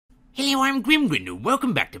Hello, I'm Grin, and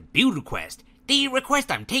welcome back to Build Request. The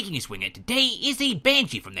request I'm taking a swing at today is the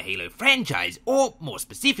Banshee from the Halo franchise, or more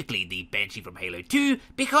specifically the Banshee from Halo 2,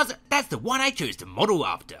 because that's the one I chose to model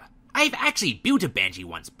after. I've actually built a Banshee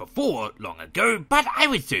once before, long ago, but I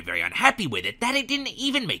was so very unhappy with it that it didn't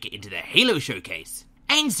even make it into the Halo showcase.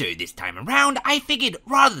 And so this time around, I figured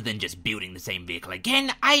rather than just building the same vehicle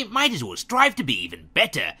again, I might as well strive to be even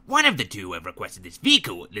better. One of the two who have requested this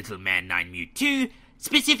vehicle, Little Man 9 Mew2,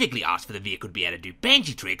 specifically asked for the vehicle to be able to do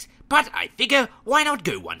Banshee tricks, but I figure why not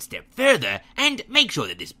go one step further and make sure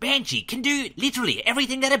that this Banshee can do literally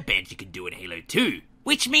everything that a Banshee can do in Halo 2.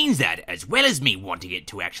 Which means that, as well as me wanting it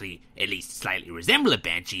to actually at least slightly resemble a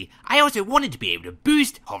Banshee, I also wanted to be able to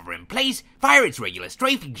boost, hover in place, fire its regular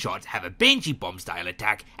strafing shots, have a Banshee bomb style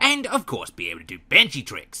attack, and of course be able to do Banshee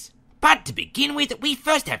tricks. But to begin with, we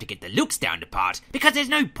first have to get the looks down to part, because there's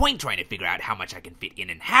no point trying to figure out how much I can fit in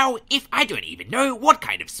and how if I don't even know what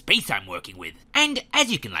kind of space I'm working with. And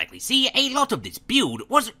as you can likely see, a lot of this build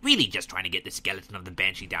was really just trying to get the skeleton of the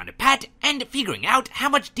Banshee down to pat and figuring out how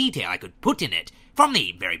much detail I could put in it. From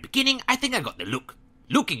the very beginning, I think I got the look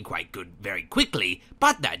looking quite good very quickly,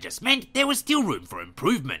 but that just meant there was still room for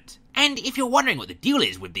improvement. And if you're wondering what the deal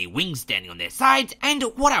is with the wings standing on their sides and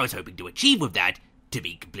what I was hoping to achieve with that, to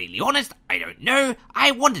be completely honest, I don't know.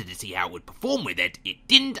 I wanted to see how it would perform with it. It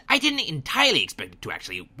didn't. I didn't entirely expect it to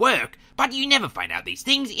actually work, but you never find out these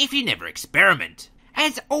things if you never experiment.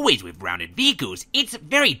 As always with rounded vehicles, it's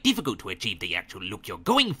very difficult to achieve the actual look you're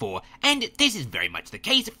going for, and this is very much the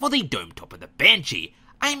case for the dome top of the Banshee.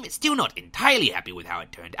 I'm still not entirely happy with how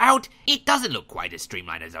it turned out. It doesn't look quite as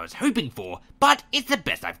streamlined as I was hoping for, but it's the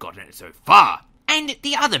best I've gotten it so far. And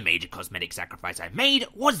the other major cosmetic sacrifice I made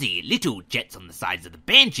was the little jets on the sides of the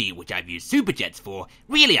Banshee, which I've used super jets for.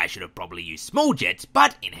 Really, I should have probably used small jets,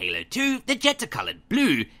 but in Halo 2, the jets are coloured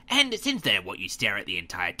blue, and since they're what you stare at the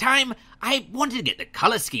entire time, I wanted to get the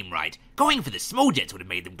colour scheme right. Going for the small jets would have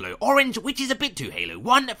made them glow orange, which is a bit too Halo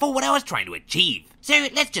 1 for what I was trying to achieve. So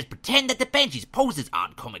let's just pretend that the Banshee's pulses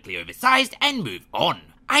aren't comically oversized and move on.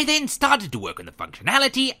 I then started to work on the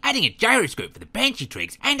functionality, adding a gyroscope for the Banshee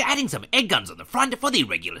tricks and adding some egg guns on the front for the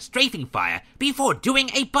regular strafing fire before doing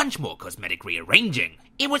a bunch more cosmetic rearranging.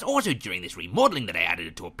 It was also during this remodeling that I added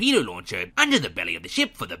a torpedo launcher under the belly of the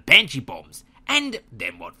ship for the Banshee bombs. And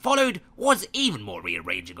then what followed was even more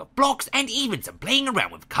rearranging of blocks and even some playing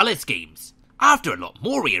around with colour schemes. After a lot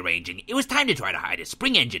more rearranging, it was time to try to hide a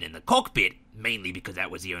spring engine in the cockpit, mainly because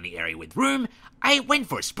that was the only area with room. I went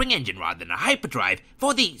for a spring engine rather than a hyperdrive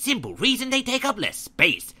for the simple reason they take up less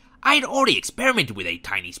space. I'd already experimented with a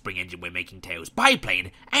tiny spring engine when making Tails'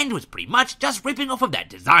 biplane, and was pretty much just ripping off of that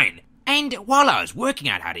design. And while I was working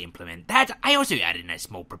out how to implement that, I also added in a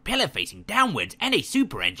small propeller facing downwards and a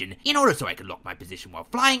super engine in order so I could lock my position while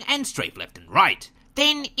flying and strafe left and right.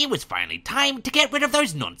 Then it was finally time to get rid of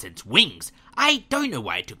those nonsense wings. I don't know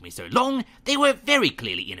why it took me so long. They were very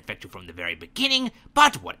clearly ineffective from the very beginning,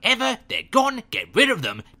 but whatever, they're gone, get rid of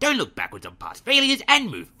them, don't look backwards on past failures, and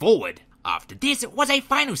move forward. After this was a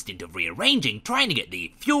final stint of rearranging, trying to get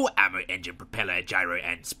the fuel, ammo, engine, propeller, gyro,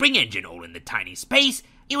 and spring engine all in the tiny space.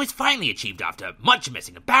 It was finally achieved after much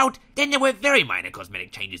messing about. Then there were very minor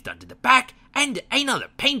cosmetic changes done to the back, and another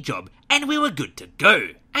paint job, and we were good to go.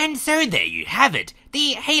 And so there you have it,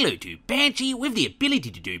 the Halo 2 Banshee with the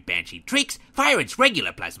ability to do Banshee tricks, fire its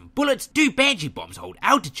regular plasma bullets, do Banshee bombs, hold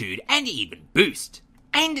altitude, and even boost.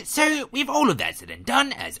 And so, with all of that said and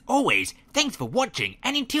done, as always, thanks for watching,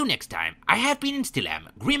 and until next time, I have been and still am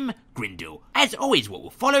Grindle. As always, what will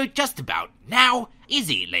follow just about now is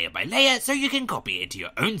the layer by layer so you can copy it into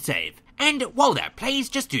your own save. And while that plays,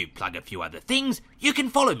 just to plug a few other things, you can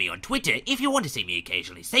follow me on Twitter if you want to see me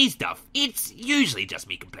occasionally say stuff. It's usually just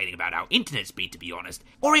me complaining about our internet speed, to be honest.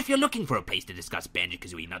 Or if you're looking for a place to discuss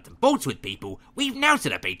Banjo-Kazooie nuts and bolts with people, we've now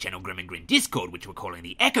set up a channel Grin Discord, which we're calling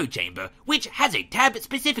the Echo Chamber, which has a tab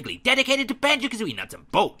specifically dedicated to Banjo-Kazooie nuts and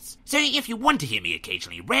bolts. So if you want to hear me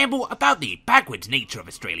occasionally ramble about the backwards nature of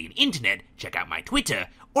Australian internet, check out my Twitter.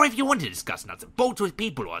 Or if you want to discuss nuts and bolts with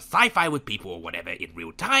people or sci-fi with people or whatever in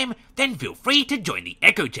real time, then feel free to join the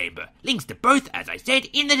Echo Chamber. Links to both, as I said,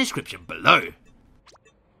 in the description below.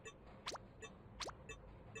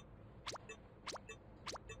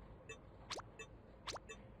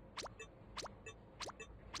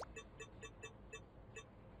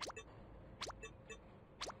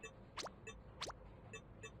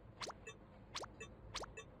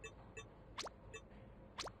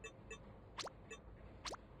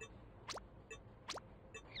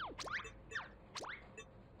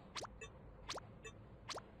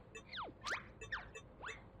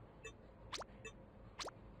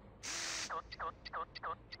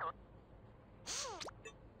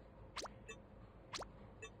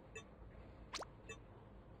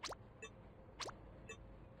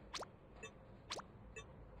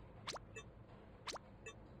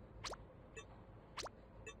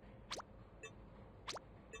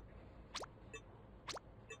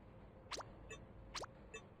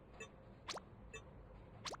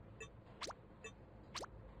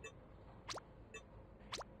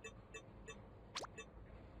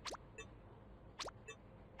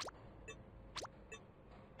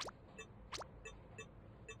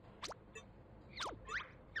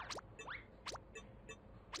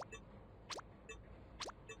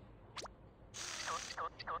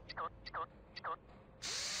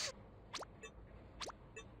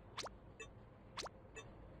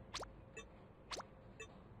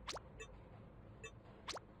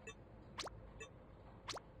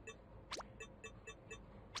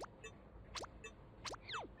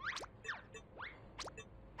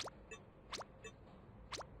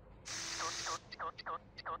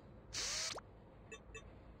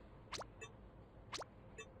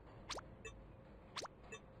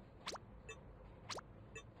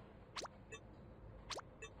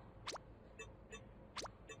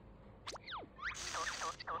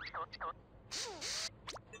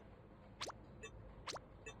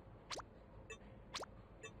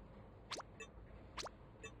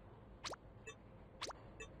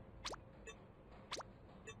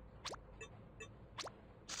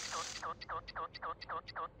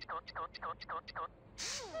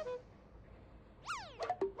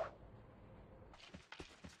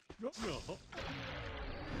 No.